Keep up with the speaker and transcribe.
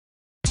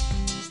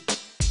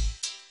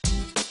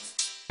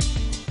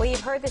Well,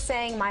 you've heard the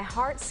saying, my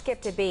heart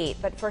skipped a beat,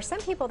 but for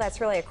some people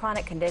that's really a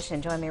chronic condition.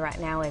 Joining me right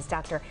now is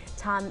Dr.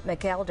 Tom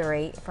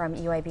McElderry from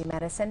UAB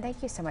Medicine.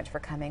 Thank you so much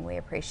for coming. We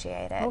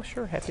appreciate it. Oh,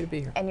 sure. Happy to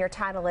be here. And your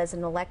title is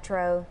an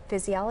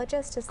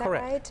electrophysiologist, is that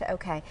Correct. right?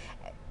 Okay.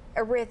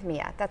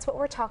 Arrhythmia, that's what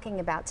we're talking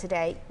about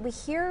today. We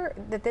hear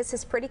that this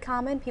is pretty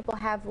common. People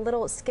have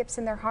little skips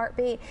in their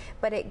heartbeat,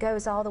 but it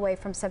goes all the way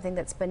from something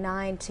that's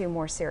benign to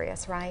more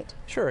serious, right?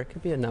 Sure, it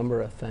could be a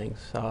number of things.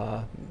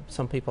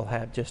 Some people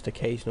have just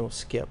occasional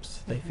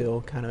skips. They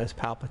feel kind of as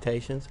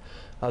palpitations.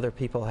 Other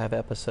people have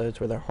episodes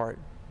where their heart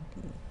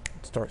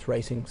starts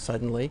racing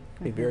suddenly,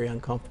 can be very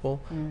uncomfortable,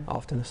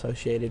 often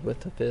associated with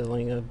the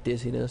feeling of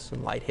dizziness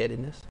and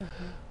lightheadedness.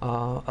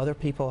 Other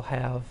people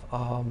have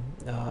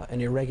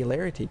an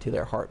irregularity to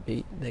their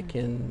heartbeat that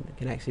can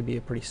actually be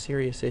a pretty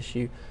serious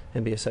issue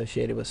and be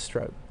associated with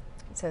stroke.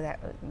 So that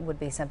would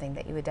be something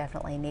that you would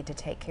definitely need to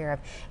take care of.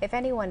 If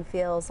anyone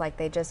feels like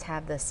they just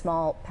have the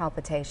small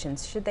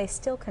palpitations, should they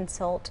still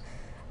consult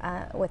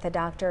with a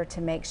doctor to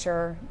make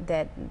sure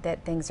that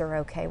things are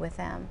okay with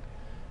them?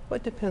 Well,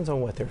 it depends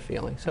on what they're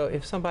feeling. So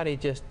if somebody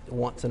just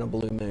once in a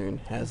blue moon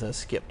has a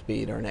skipped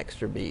beat or an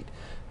extra beat,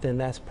 then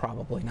that's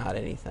probably not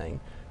anything.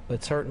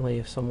 But certainly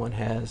if someone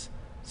has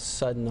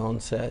sudden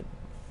onset,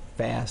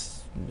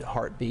 fast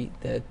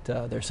heartbeat that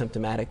they're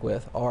symptomatic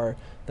with, or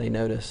they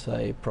notice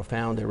a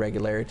profound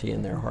irregularity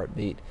in their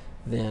heartbeat,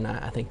 then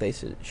I think they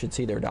should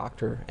see their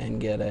doctor and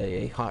get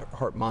a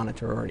heart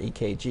monitor or an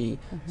EKG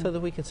so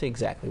that we can see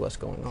exactly what's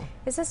going on.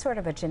 Is this sort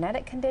of a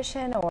genetic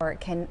condition, or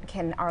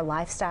can our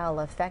lifestyle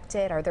affect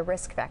it? Are there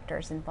risk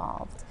factors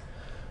involved?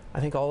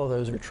 I think all of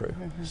those are true.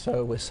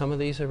 So with some of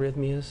these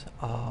arrhythmias,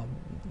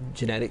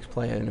 genetics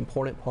play an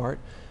important part.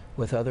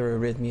 With other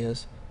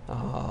arrhythmias,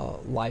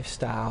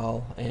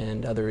 lifestyle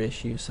and other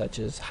issues such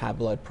as high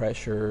blood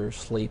pressure,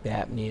 sleep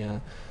apnea,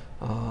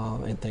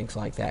 and things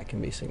like that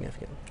can be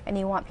significant. And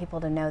you want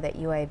people to know that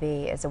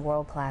UAB is a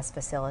world-class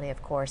facility,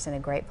 of course, and a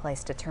great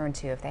place to turn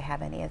to if they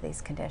have any of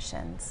these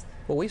conditions.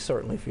 Well, we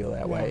certainly feel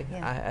that way.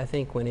 Yeah. I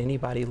think when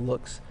anybody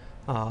looks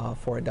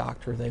for a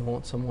doctor, they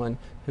want someone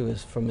who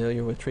is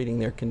familiar with treating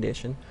their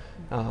condition,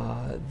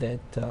 that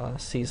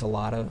sees a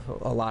lot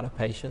of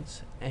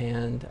patients.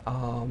 And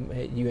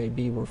at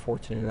UAB, we're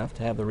fortunate enough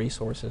to have the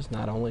resources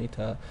not only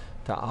to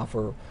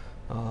offer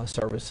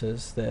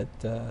services that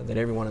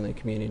everyone in the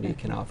community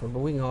can offer, but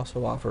we can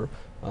also offer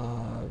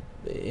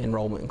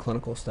enrollment in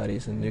clinical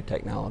studies and new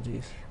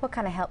technologies. What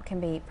kind of help can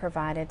be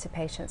provided to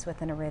patients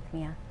with an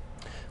arrhythmia?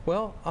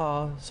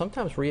 Well,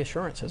 sometimes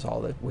reassurance is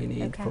all that we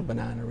need for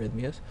benign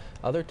arrhythmias.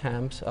 Other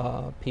times,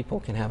 people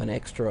can have an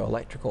extra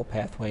electrical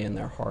pathway in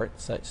their heart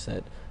such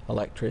that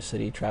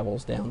electricity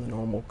travels down the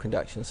normal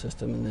conduction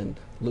system and then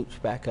loops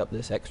back up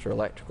this extra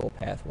electrical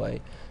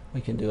pathway. We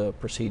can do a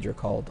procedure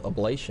called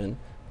ablation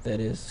that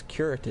is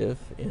curative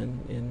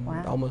in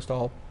almost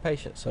all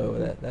patients.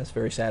 So that's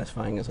very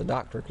satisfying as a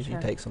doctor, because you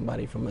take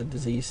somebody from a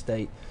disease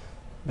state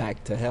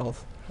back to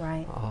health.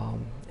 Right.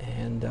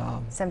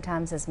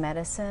 Sometimes as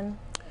medicine?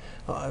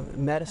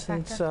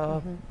 Medicines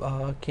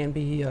can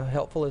be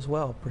helpful as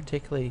well,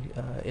 particularly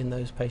in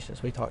those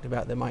patients we talked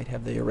about that might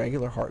have the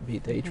irregular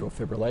heartbeat, the atrial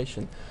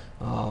fibrillation.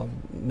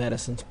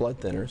 Medicines, blood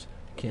thinners,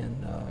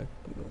 can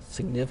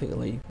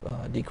significantly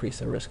decrease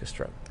the risk of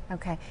stroke.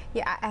 Okay.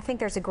 Yeah, I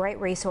think there's a great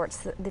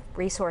resource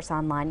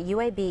online,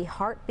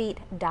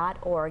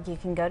 uabheartbeat.org. You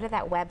can go to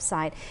that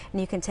website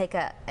and you can take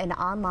an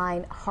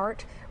online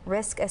heart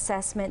risk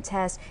assessment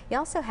test. You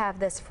also have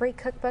this free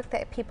cookbook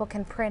that people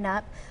can print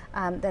up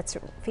that's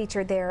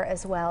featured there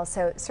as well.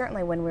 So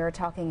certainly when we were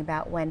talking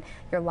about when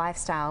your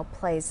lifestyle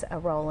plays a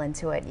role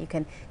into it, you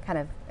can kind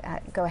of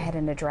go ahead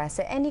and address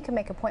it, and you can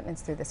make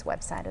appointments through this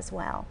website as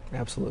well.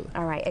 Absolutely.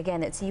 All right,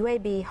 again, it's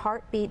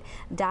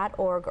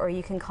uabheartbeat.org, or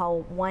you can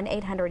call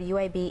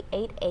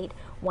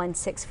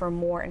 1-800-UAB-8816 for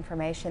more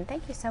information.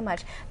 Thank you so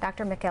much,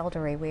 Dr.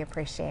 McElderry. We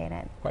appreciate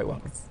it. Quite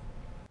welcome.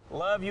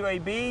 Love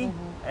UAB,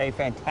 a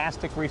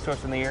fantastic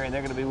resource in the area, and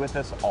they're going to be with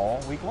us all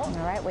week long.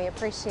 All right, we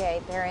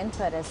appreciate their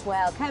input as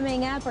well.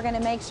 Coming up, we're going to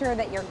make sure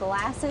that your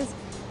glasses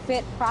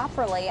fit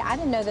properly. I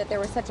didn't know that there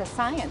was such a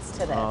science to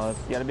this.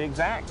 You got to be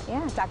exact.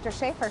 Yeah, Dr.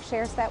 Schaefer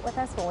shares that with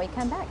us when we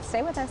come back.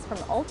 Stay with us from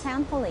Old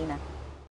Town Helena.